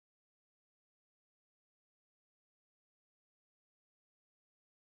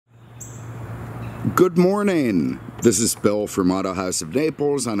Good morning. This is Bill from Auto House of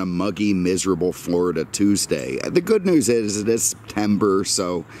Naples on a muggy, miserable Florida Tuesday. The good news is it is September,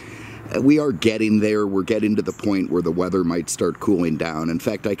 so we are getting there. We're getting to the point where the weather might start cooling down. In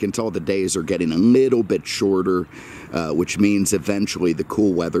fact, I can tell the days are getting a little bit shorter, which means eventually the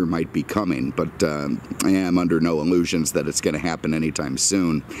cool weather might be coming. But I am under no illusions that it's going to happen anytime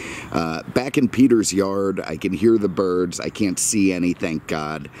soon. Back in Peter's yard, I can hear the birds. I can't see any, thank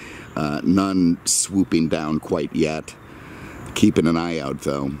God. None swooping down quite yet. Keeping an eye out,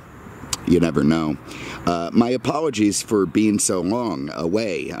 though. You never know. My apologies for being so long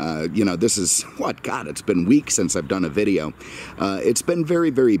away. This is, it's been weeks since I've done a video. It's been very,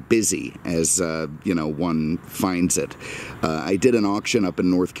 very busy, as, one finds it. I did an auction up in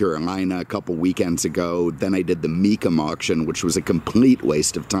North Carolina a couple weekends ago. Then I did the Mecum auction, which was a complete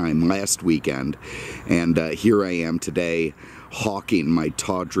waste of time last weekend. And here I am today hawking my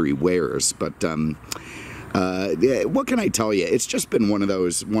tawdry wares. But what can I tell you? It's just been one of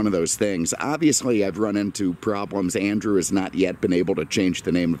those things. Obviously, I've run into problems. Andrew has not yet been able to change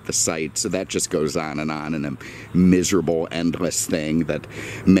the name of the site, so that just goes on in a miserable, endless thing that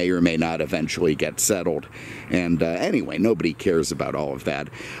may or may not eventually get settled. And anyway, nobody cares about all of that.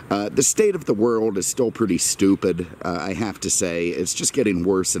 The state of the world is still pretty stupid, I have to say. It's just getting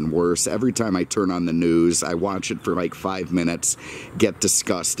worse and worse. Every time I turn on the news, I watch it for like 5 minutes, get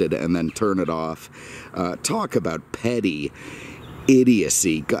disgusted, and then turn it off. Talk about petty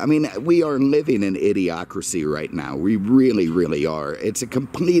idiocy. I mean, we are living in idiocracy right now. We really, really are. It's a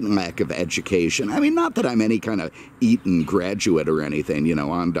complete lack of education. I mean, not that I'm any kind of Eton graduate or anything,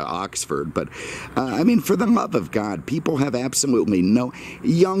 on to Oxford, but, I mean, for the love of God, people have absolutely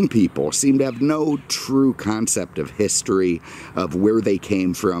young people seem to have no true concept of history, of where they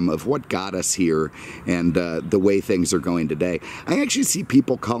came from, of what got us here, and the way things are going today. I actually see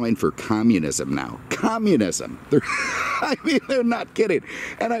people calling for communism now. Communism. They're not kidding.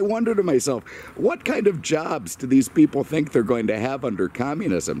 And I wonder to myself, what kind of jobs do these people think they're going to have under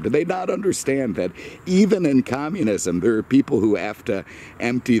communism? Do they not understand that even in communism, there are people who have to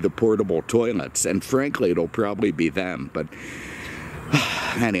empty the portable toilets? And frankly, it'll probably be them. But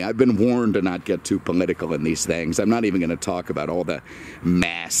anyway, I've been warned to not get too political in these things. I'm not even going to talk about all the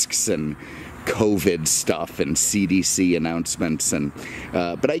masks and COVID stuff and CDC announcements,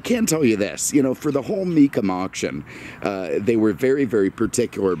 but I can tell you this, for the whole Mecum auction, they were very, very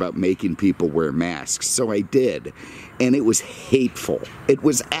particular about making people wear masks, so I did, and it was hateful. It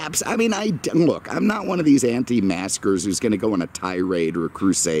was look, I'm not one of these anti-maskers who's going to go on a tirade or a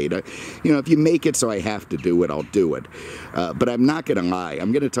crusade. If you make it so I have to do it, I'll do it, but I'm not going to lie.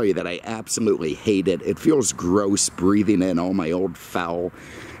 I'm going to tell you that I absolutely hate it. It feels gross breathing in all my old foul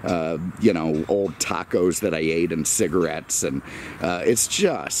old tacos that I ate and cigarettes, and it's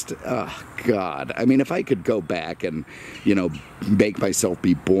just, oh God. I mean, if I could go back and, make myself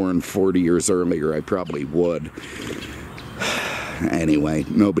be born 40 years earlier, I probably would. Anyway,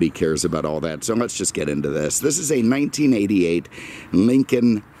 nobody cares about all that, so let's just get into this. This is a 1988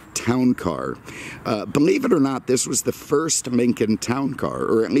 Lincoln town car. Believe it or not, this was the first Lincoln town car,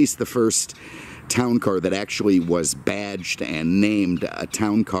 or at least the first town car that actually was badged and named a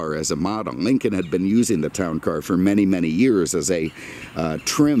town car as a model. Lincoln had been using the town car for many, many years as a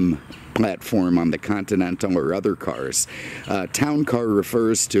trim platform on the Continental or other cars. Town car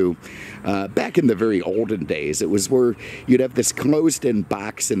refers to, back in the very olden days, it was where you'd have this closed-in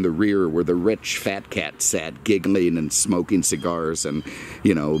box in the rear where the rich fat cat sat giggling and smoking cigars and,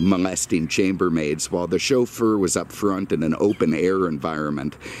 molesting chambermaids, while the chauffeur was up front in an open-air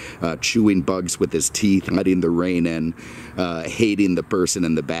environment, chewing bugs with his teeth, letting the rain in, hating the person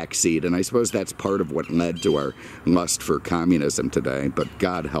in the back seat. And I suppose that's part of what led to our lust for communism today, but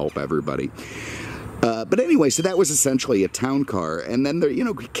God help everybody. But anyway, so that was essentially a town car. And then,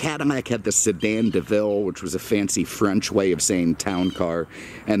 Cadillac had the Sedan DeVille, which was a fancy French way of saying town car.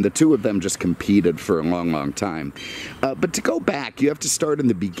 And the two of them just competed for a long, long time. But to go back, you have to start in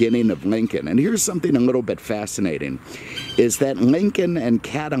the beginning of Lincoln. And here's something a little bit fascinating, is that Lincoln and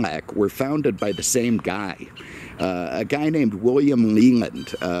Cadillac were founded by the same guy. A guy named William Leland,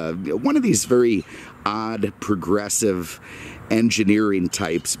 one of these very odd, progressive engineering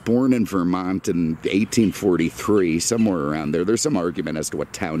types, born in Vermont in 1843, somewhere around there. There's some argument as to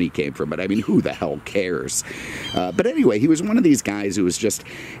what town he came from, but I mean, who the hell cares? But anyway, he was one of these guys who was just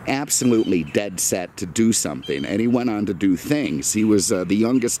absolutely dead set to do something, and he went on to do things. He was the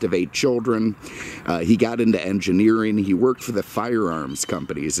youngest of 8 children. He got into engineering. He worked for the firearms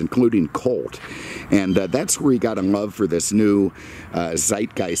companies, including Colt, and that's where he got a love for this new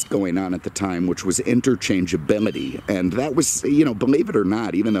zeitgeist going on at the time, which was interchangeability, and that was was, you know, believe it or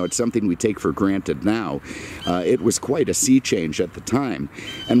not, even though it's something we take for granted now, it was quite a sea change at the time.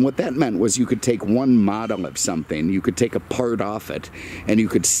 And what that meant was you could take one model of something, you could take a part off it, and you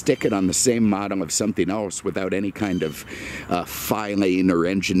could stick it on the same model of something else without any kind of filing or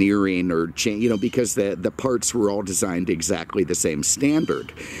engineering or change, you know, because the parts were all designed exactly the same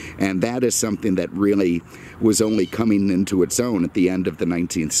standard. And that is something that really was only coming into its own at the end of the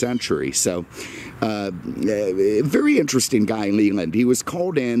 19th century. So, very interesting guy, Leland. He was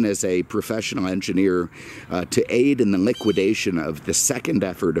called in as a professional engineer to aid in the liquidation of the second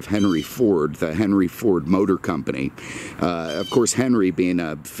effort of Henry Ford, the Henry Ford Motor Company. Of course, Henry, being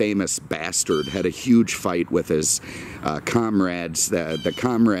a famous bastard, had a huge fight with his comrades. The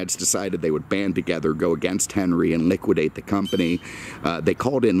comrades decided they would band together, go against Henry, and liquidate the company. They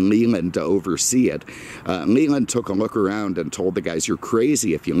called in Leland to oversee it. Leland took a look around and told the guys, "You're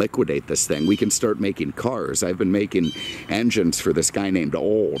crazy if you liquidate this thing. We can start making cars. I've been making engines for this guy named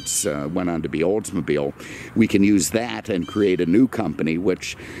Olds, went on to be Oldsmobile. We can use that and create a new company,"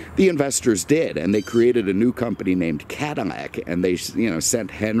 which the investors did, and they created a new company named Cadillac, and they, you know,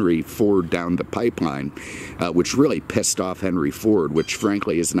 sent Henry Ford down the pipeline, which really pissed off Henry Ford, which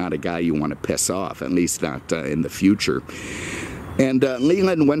frankly is not a guy you want to piss off, at least not in the future. And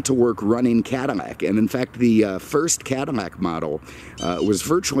Leland went to work running Cadillac, and in fact the first Cadillac model was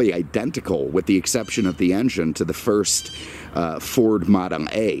virtually identical, with the exception of the engine, to the first Ford Model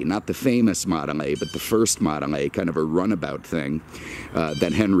A. Not the famous Model A, but the first Model A, kind of a runabout thing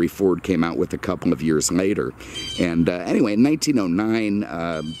that Henry Ford came out with a couple of years later. And anyway, in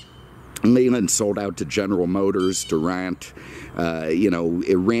 1909, Leland sold out to General Motors, Durant. You know,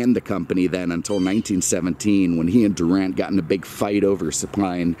 it ran the company then until 1917, when he and Durant got in a big fight over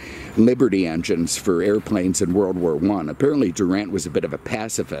supplying Liberty engines for airplanes in World War I. Apparently Durant was a bit of a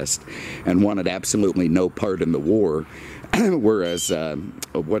pacifist and wanted absolutely no part in the war, whereas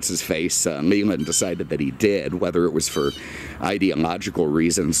what's-his-face, Leland, decided that he did, whether it was for ideological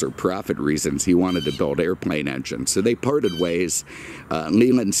reasons or profit reasons. He wanted to build airplane engines. So they parted ways.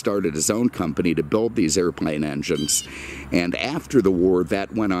 Leland started his own company to build these airplane engines, and after the war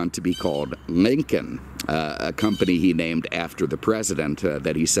that went on to be called Lincoln, a company he named after the president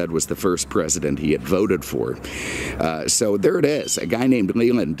that he said was the first president he had voted for. So there it is. A guy named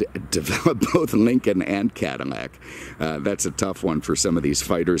Leland developed both Lincoln and Cadillac. That's a tough one for some of these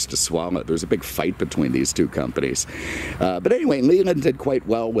fighters to swallow. There's a big fight between these two companies. But anyway, Leland did quite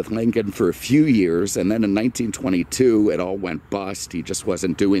well with Lincoln for a few years, and then in 1922 it all went bust. He just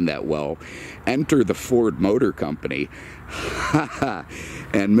wasn't doing that well. Enter the Ford Motor Company.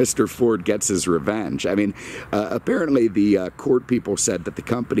 And Mr. Ford gets his revenge. I mean, apparently the court people said that the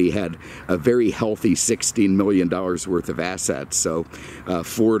company had a very healthy $16 million worth of assets, so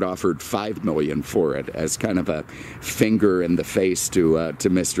Ford offered $5 million for it as kind of a finger in the face to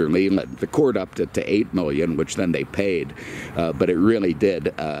Mr. Leland. The court upped it to $8 million, which then they paid, but it really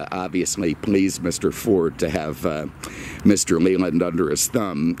did obviously please Mr. Ford to have Mr. Leland under his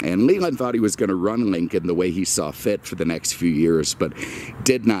thumb. And Leland thought he was going to run Lincoln the way he saw fit for the next few years, but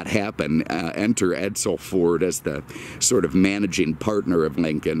did not happen. Enter Edsel Ford as the sort of managing partner of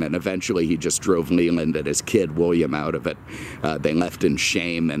Lincoln, and eventually he just drove Leland and his kid William out of it. They left in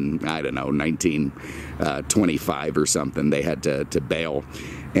shame, and I don't know, 1925 or something, they had to bail.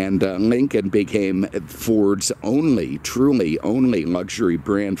 And Lincoln became Ford's only, truly only luxury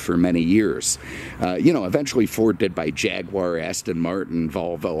brand for many years. You know, eventually Ford did buy Jaguar, Aston Martin,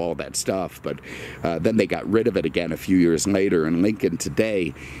 Volvo, all that stuff, but then they got rid of it again a few years later, and Lincoln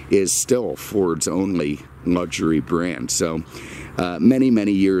today is still Ford's only luxury brand. So many,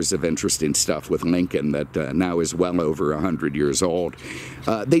 many years of interesting stuff with Lincoln that now is well over 100 years old.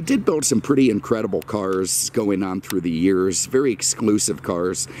 They did build some pretty incredible cars going on through the years, very exclusive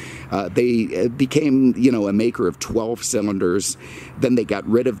cars. They became, you know, a maker of 12 cylinders. Then they got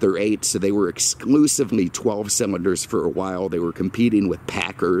rid of their 8, so they were exclusively 12 cylinders for a while. They were competing with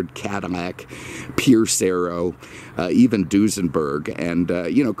Packard, Cadillac, Pierce Arrow, even Duesenberg, and,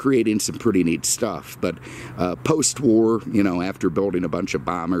 you know, creating some pretty neat stuff. But post-war, you know, after building a bunch of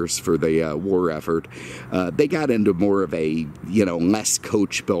bombers for the war effort, they got into more of a, you know, less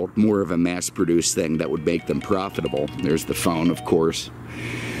coach-built, more of a mass-produced thing that would make them profitable. There's the phone, of course.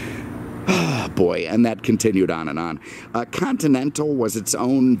 Boy, and that continued on and on. Continental was its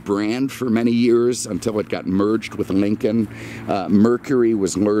own brand for many years until it got merged with Lincoln. Mercury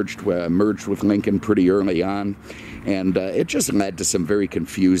was merged with Lincoln pretty early on, and it just led to some very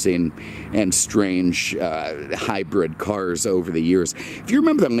confusing and strange hybrid cars over the years. If you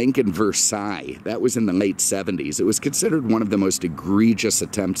remember the Lincoln Versailles, that was in the late 70s. It was considered one of the most egregious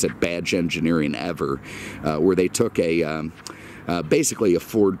attempts at badge engineering ever, where they took basically a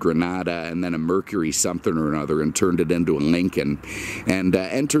Ford Granada and then a Mercury something or another and turned it into a Lincoln. And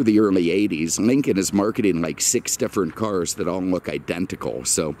enter the early 80s. Lincoln is marketing like 6 different cars that all look identical.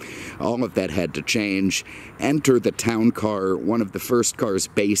 So all of that had to change. Enter the town car, one of the first cars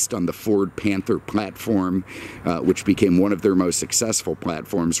based on the Ford Panther Platform, which became one of their most successful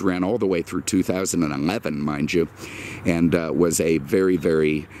platforms, ran all the way through 2011, mind you, and was a very,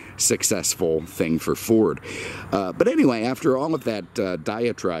 very successful thing for Ford. But anyway, after all of that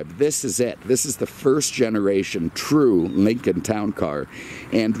diatribe, this is it. This is the first generation true Lincoln town car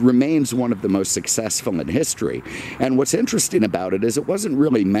and remains one of the most successful in history. And what's interesting about it is it wasn't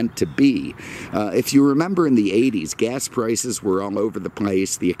really meant to be. If you remember in the 80s, gas prices were all over the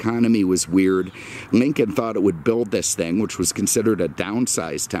place. The economy was weird. Lincoln thought it would build this thing, which was considered a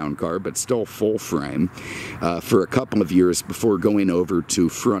downsized town car, but still full frame, for a couple of years before going over to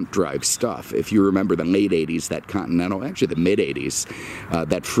front drive stuff. If you remember the late 80s, that Continental, actually the mid 80s,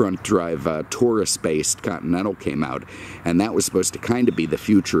 that front drive Taurus-based Continental came out, and that was supposed to kind of be the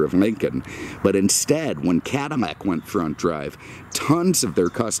future of Lincoln. But instead, when Cadillac went front drive, tons of their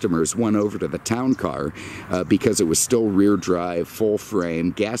customers went over to the town car because it was still rear drive, full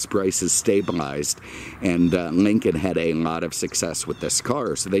frame, gas prices stabilized, and Lincoln had a lot of success with this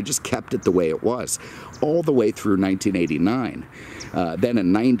car. So they just kept it the way it was all the way through 1989. Then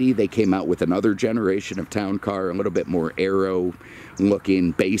in 90, they came out with another generation of town car, a little bit more aero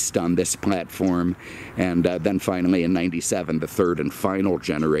looking, based on this platform. And then finally in 97, the third and final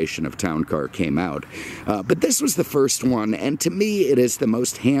generation of town car came out. But this was the first one, and to me it is the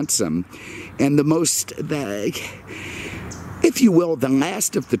most handsome and the most, if you will, the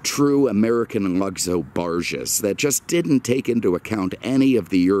last of the true American Luxo barges that just didn't take into account any of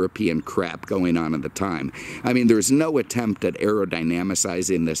the European crap going on at the time. I mean, there's no attempt at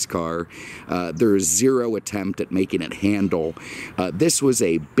aerodynamicizing this car. There's zero attempt at making it handle. This was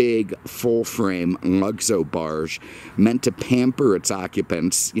a big, full-frame Luxo barge meant to pamper its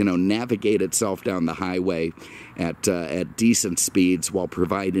occupants, you know, navigate itself down the highway at decent speeds while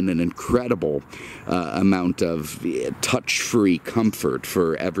providing an incredible amount of touch-free comfort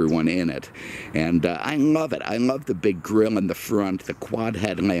for everyone in it. And I love it. I love the big grille in the front, the quad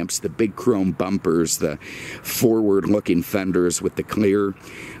headlamps, the big chrome bumpers, the forward-looking fenders with the clear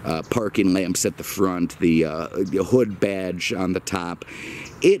parking lamps at the front, the hood badge on the top.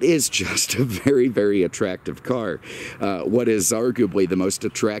 It is just a very, very attractive car. What is arguably the most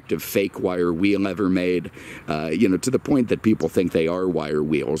attractive fake wire wheel ever made, you know, to the point that people think they are wire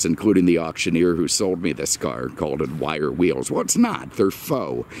wheels, including the auctioneer who sold me this car, called it wire wheels. Well, it's not. They're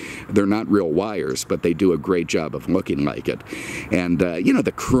faux. They're not real wires, but they do a great job of looking like it. And, you know,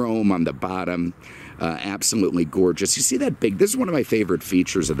 the chrome on the bottom, absolutely gorgeous. You see that big, this is one of my favorite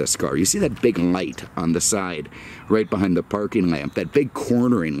features of this car. You see that big light on the side, right behind the parking lamp, that big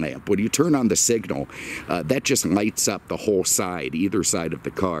cornering lamp. When you turn on the signal, that just lights up the whole side, either side of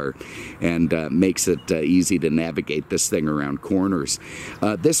the car, and makes it easy to navigate this thing around corners.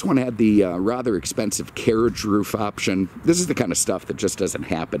 This one had the rather expensive carriage roof option. This is the kind of stuff that just doesn't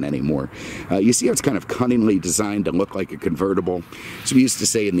happen anymore. You see how it's kind of cunningly designed to look like a convertible? So we used to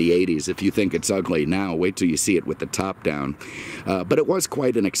say in the 80s, if you think it's ugly now, wait till you see it with the top down. But it was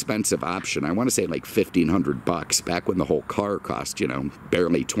quite an expensive option. I want to say like $1,500 back when the whole car cost, you know,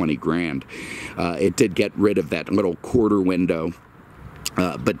 barely 20 grand. It did get rid of that little quarter window,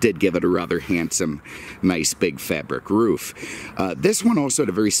 but did give it a rather handsome, nice big fabric roof. This one also had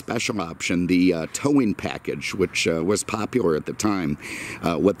a very special option, the towing package, which was popular at the time.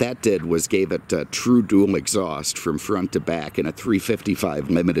 What that did was gave it true dual exhaust from front to back and a 355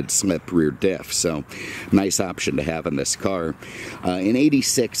 limited slip rear diff. So nice option to have in this car. In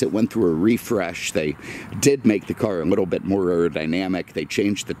 86, it went through a refresh. They did make the car a little bit more aerodynamic. They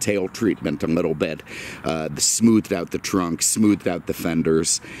changed the tail treatment a little bit, smoothed out the trunk, smoothed out the fender,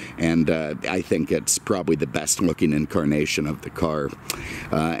 and I think it's probably the best looking incarnation of the car.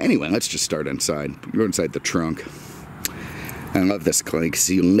 Anyway, let's just start inside. Go inside the trunk. I love this clink.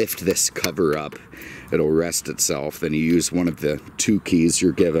 So you lift this cover up, it'll rest itself, then you use one of the 2 keys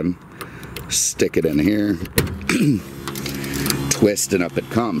you're given, stick it in here. twist and up it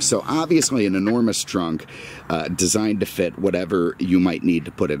comes. So obviously an enormous trunk designed to fit whatever you might need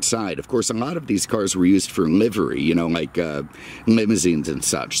to put inside. Of course, a lot of these cars were used for livery, you know, like limousines and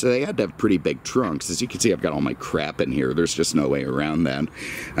such. So they had to have pretty big trunks. As you can see, I've got all my crap in here. There's just no way around that.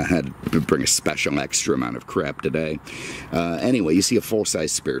 I had to bring a special extra amount of crap today. Anyway, you see a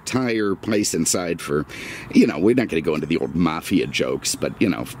full-size spare tire, place inside for, you know, we're not going to go into the old mafia jokes, but, you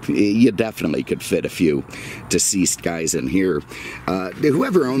know, you definitely could fit a few deceased guys in here.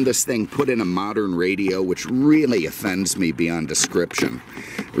 Whoever owned this thing put in a modern radio, which really offends me beyond description.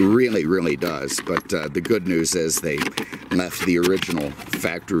 Really, really does. But the good news is they left the original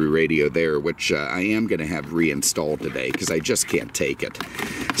factory radio there, which I am going to have reinstalled today because I just can't take it.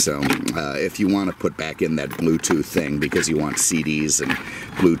 So if you want to put back in that Bluetooth thing because you want CDs and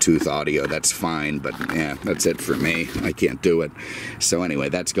Bluetooth audio, that's fine. But yeah, that's it for me. I can't do it. So anyway,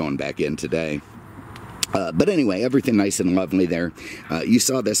 that's going back in today. But anyway, everything nice and lovely there. You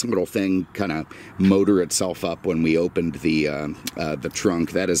saw this little thing kind of motor itself up when we opened the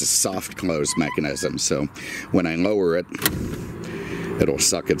trunk. That is a soft close mechanism, so when I lower it, it'll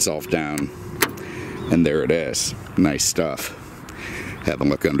suck itself down. And there it is. Nice stuff. Have a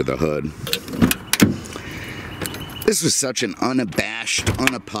look under the hood. This was such an unabashed,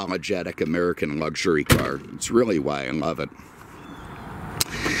 unapologetic American luxury car. It's really why I love it.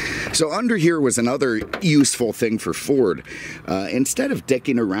 So under here was another useful thing for Ford. Instead of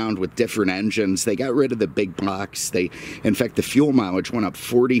dicking around with different engines, they got rid of the big blocks. In fact, the fuel mileage went up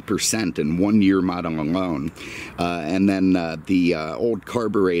 40% in 1 year model alone. And then the old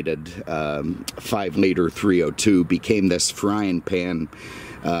carbureted 5-liter 302 became this frying pan,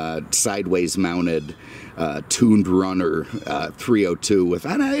 sideways mounted, tuned runner 302 with,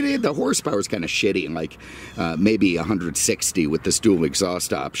 the horsepower is kind of shitty, like maybe 160 with this dual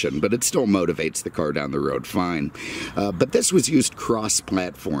exhaust option, but it still motivates the car down the road fine. But this was used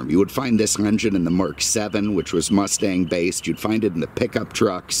cross-platform. You would find this engine in the Mark 7, which was Mustang based. You'd find it in the pickup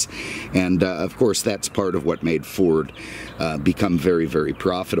trucks, and of course that's part of what made Ford become very, very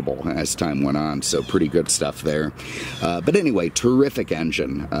profitable as time went on. So pretty good stuff there. But anyway, terrific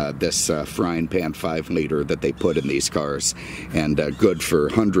engine, this frying pan 5-liter that they put in these cars, and good for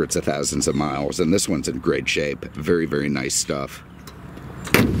hundreds of thousands of miles. And this one's in great shape. Very, very nice stuff.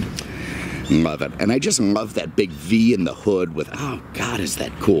 Love it. And I just love that big V in the hood with, oh God, is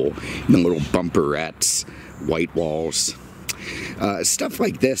that cool. And the little bumperettes, white walls. Stuff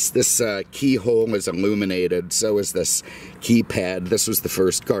like this keyhole is illuminated, so is this keypad. This was the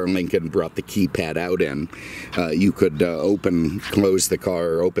first car Lincoln brought the keypad out in. You could close the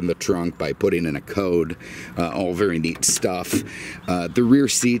car, open the trunk by putting in a code. All very neat stuff. The rear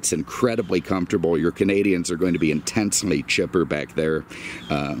seat's incredibly comfortable. Your Canadians are going to be intensely chipper back there.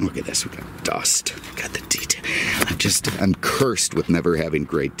 Look at this, we got dust, got the detail. I'm cursed with never having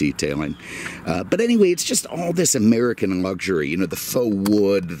great detailing. But anyway, it's just all this American luxury, you know, the faux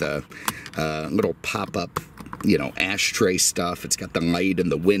wood, the little pop-up, you know, ashtray stuff. It's got the light in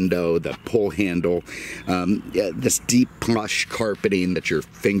the window, the pull handle, this deep plush carpeting that your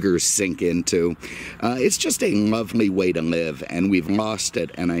fingers sink into. It's just a lovely way to live, and we've lost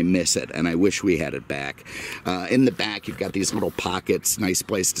it, and I miss it, and I wish we had it back. In the back, you've got these little pockets, nice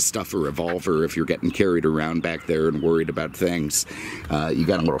place to stuff a revolver if you're getting carried around back there and worried about things. You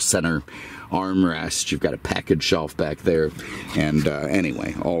got a little center armrest, you've got a package shelf back there, and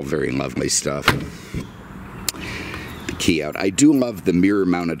anyway, all very lovely stuff. Key out. I do love the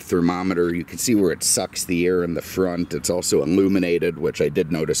mirror-mounted thermometer. You can see where it sucks the air in the front. It's also illuminated, which I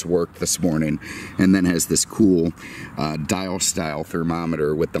did notice worked this morning, and then has this cool dial-style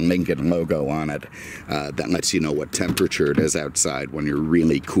thermometer with the Lincoln logo on it that lets you know what temperature it is outside when you're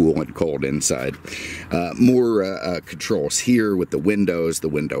really cool and cold inside. More controls here with the windows, the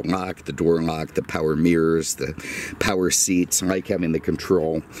window lock, the door lock, the power mirrors, the power seats. I like having the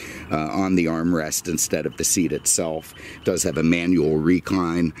control on the armrest instead of the seat itself. Does have a manual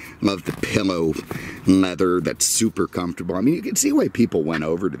recline. Love the pillow leather. That's super comfortable. I mean, you can see why people went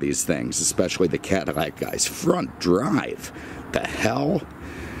over to these things, especially the Cadillac guys. Front drive. The hell?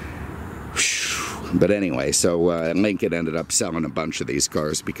 But anyway, so Lincoln ended up selling a bunch of these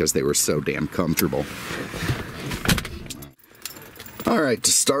cars because they were so damn comfortable. Alright,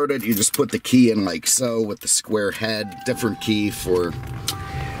 to start it, you just put the key in like so with the square head. Different key for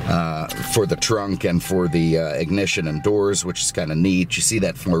for the trunk and for the ignition and doors, which is kind of neat. You see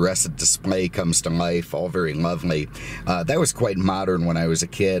that fluorescent display comes to life, all very lovely. That was quite modern when I was a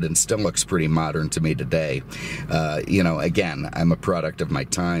kid and still looks pretty modern to me today. You know, again, I'm a product of my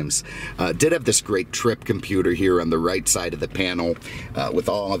times. Did have this great trip computer here on the right side of the panel with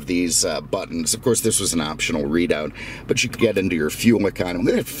all of these buttons. Of course, this was an optional readout, but you could get into your fuel economy.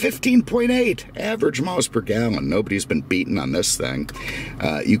 Look at 15.8 average miles per gallon. Nobody's been beaten on this thing.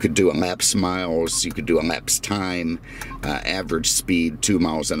 You could do elapsed miles, you could do elapsed time, average speed 2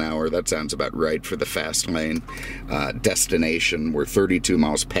 miles an hour. That sounds about right for the fast lane. Destination, we're 32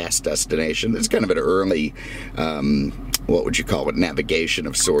 miles past destination. It's kind of an early, what would you call it, navigation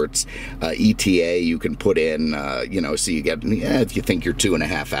of sorts. ETA you can put in, you know, so you get, if you think you're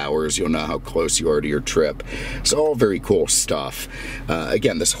 2.5 hours, you'll know how close you are to your trip. So all very cool stuff.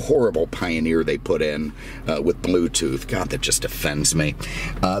 Again, this horrible Pioneer they put in with Bluetooth. God, that just offends me.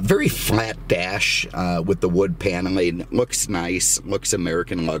 Very flat dash with the wood paneling. Looks nice, looks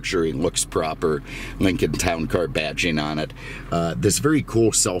American luxury, looks proper. Lincoln Town Car badging on it. This very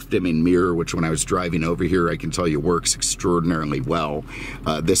cool self-dimming mirror, which when I was driving over here, I can tell you works extraordinarily well.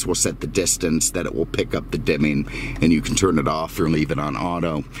 This will set the distance that it will pick up the dimming, and you can turn it off or leave it on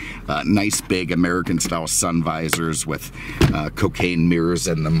auto. Nice big American-style sun visors with cocaine mirrors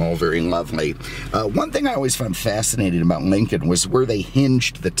in them, all very lovely. One thing I always found fascinating about Lincoln was where they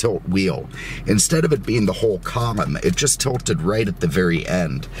hinged the tilt wheel. Instead of it being the whole column, it just tilted right at the very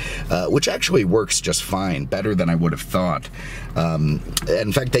end, which actually works just fine, better than I would have thought.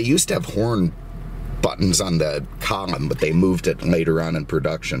 In fact, they used to have horn buttons on the column, but they moved it later on in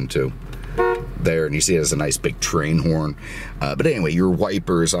production too. There, and you see it has a nice big train horn. But anyway, your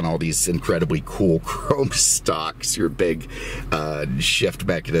wipers on all these incredibly cool chrome stocks, your big shift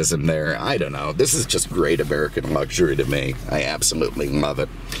mechanism there. I don't know. This is just great American luxury to me. I absolutely love it.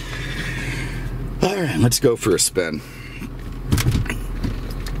 All right, let's go for a spin.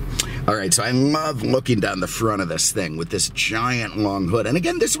 All right, so I love looking down the front of this thing with this giant long hood. And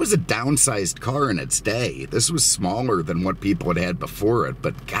again, this was a downsized car in its day. This was smaller than what people had had before it,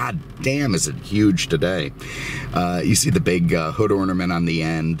 but god damn is it huge today. You see the big hood ornament on the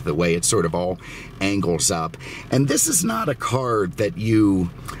end, the way it sort of all angles up. And this is not a car that you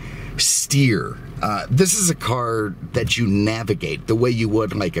steer. This is a car that you navigate the way you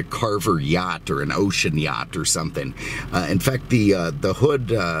would like a Carver yacht or an ocean yacht or something. In fact, the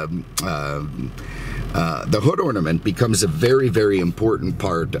hood ornament becomes a very, very important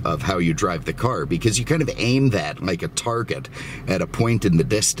part of how you drive the car, because you kind of aim that like a target at a point in the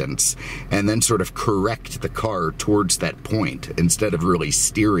distance and then sort of correct the car towards that point instead of really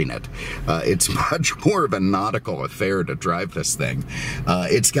steering it. It's much more of a nautical affair to drive this thing.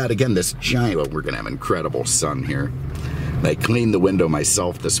 It's got, again, this giant, well, we're going to have incredible sun here. I cleaned the window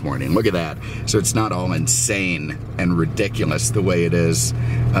myself this morning. Look at that. So it's not all insane and ridiculous the way it is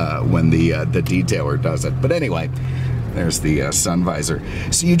when the detailer does it. But anyway, there's the sun visor.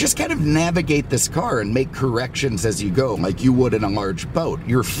 So you just kind of navigate this car and make corrections as you go, like you would in a large boat.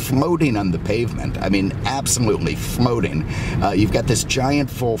 You're floating on the pavement. I mean, absolutely floating. You've got this giant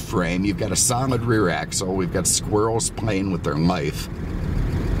full frame. You've got a solid rear axle. We've got squirrels playing with their life.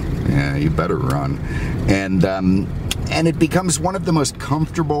 Yeah, you better run. And it becomes one of the most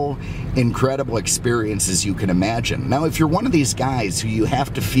comfortable, incredible experiences you can imagine. Now, if you're one of these guys who you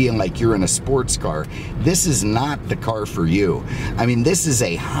have to feel like you're in a sports car, this is not the car for you. I mean, this is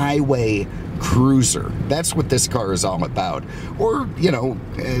a highway cruiser. That's what this car is all about. Or, you know,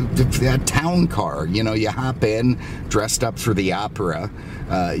 a town car. You know, you hop in, dressed up for the opera.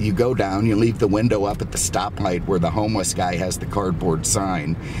 You go down, you leave the window up at the stoplight where the homeless guy has the cardboard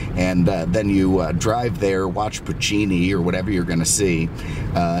sign, and then you drive there, watch Puccini or whatever you're going to see,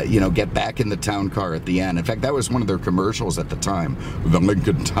 you know, get back in the town car at the end. In fact, that was one of their commercials at the time. The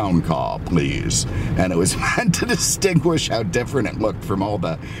Lincoln Town Car, please. And it was meant to distinguish how different it looked from all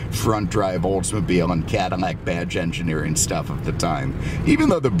the front drive Oldsmobile and Cadillac badge engineering stuff of the time. Even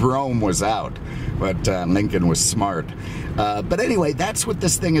though the Brougham was out, but Lincoln was smart. But anyway, that's what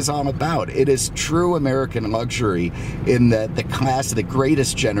this thing is all about. It is true American luxury in the class of the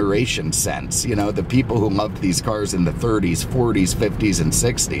greatest generation sense. You know, the people who loved these cars in the 30s, 40s, 50s, and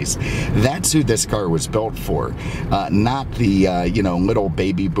 60s. That's who this car was built for. Not the, you know, little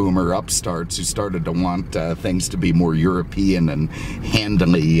baby boomer upstarts who started to want things to be more European and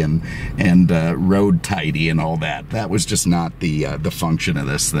handily and road tidy and all that. That was just not the function of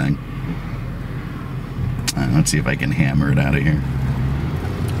this thing. Let's see if I can hammer it out of here.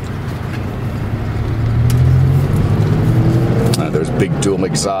 There's big dual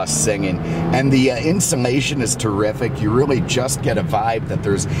exhaust singing. And the insulation is terrific. You really just get a vibe that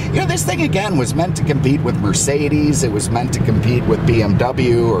there's, you know, this thing again was meant to compete with Mercedes. It was meant to compete with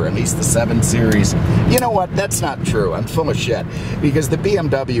BMW, or at least the 7 Series. You know what? That's not true. I'm full of shit, because the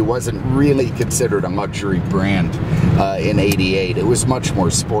BMW wasn't really considered a luxury brand in '88. It was much more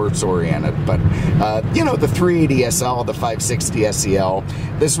sports oriented. But you know, the 380 SL, the 560 SEL,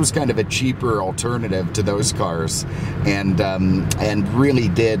 this was kind of a cheaper alternative to those cars, and really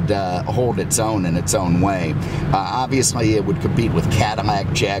did hold its own in its own way. Obviously, it would compete with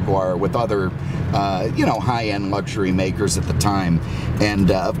Cadillac, Jaguar, with other you know, high-end luxury makers at the time, and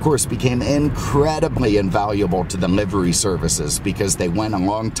of course became incredibly invaluable to the Livery Services, because they went a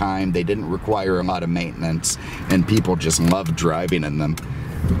long time, they didn't require a lot of maintenance, and people just loved driving in them.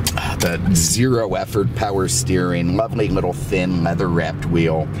 The zero effort power steering, lovely little thin leather wrapped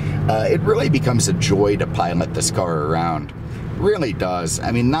wheel. It really becomes a joy to pilot this car around. Really does.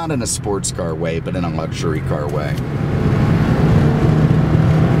 I mean, not in a sports car way, but in a luxury car way.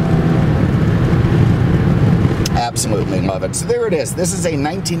 Absolutely love it. So there it is. This is a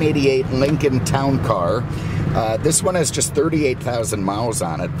 1988 Lincoln Town Car. This one has just 38,000 miles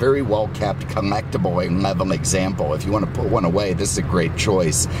on it. Very well kept, collectible, a level example. If you want to put one away, this is a great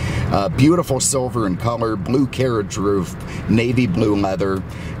choice. Beautiful silver in color, blue carriage roof, navy blue leather.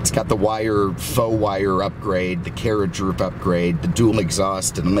 It's got the wire, faux wire upgrade, the carriage roof upgrade, the dual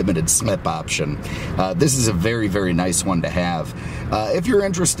exhaust, and limited slip option. This is a very, very nice one to have. If you're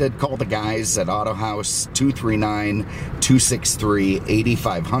interested, call the guys at Auto House,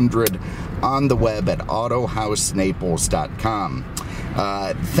 239-263-8500, on the web at autohousenaples.com.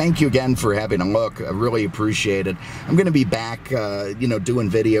 Thank you again for having a look. I really appreciate it. I'm going to be back, you know, doing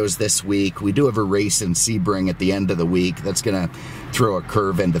videos this week. We do have a race in Sebring at the end of the week. That's going to throw a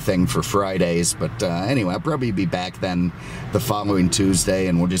curve into thing for Fridays. But anyway, I'll probably be back then the following Tuesday,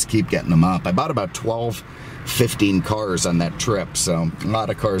 and we'll just keep getting them up. I bought about 15 cars on that trip, so a lot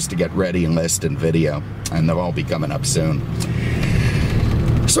of cars to get ready and list and video, and they'll all be coming up soon.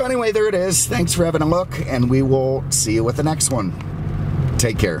 So anyway, there it is. Thanks for having a look, and we will see you with the next one.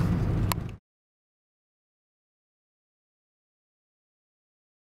 Take care.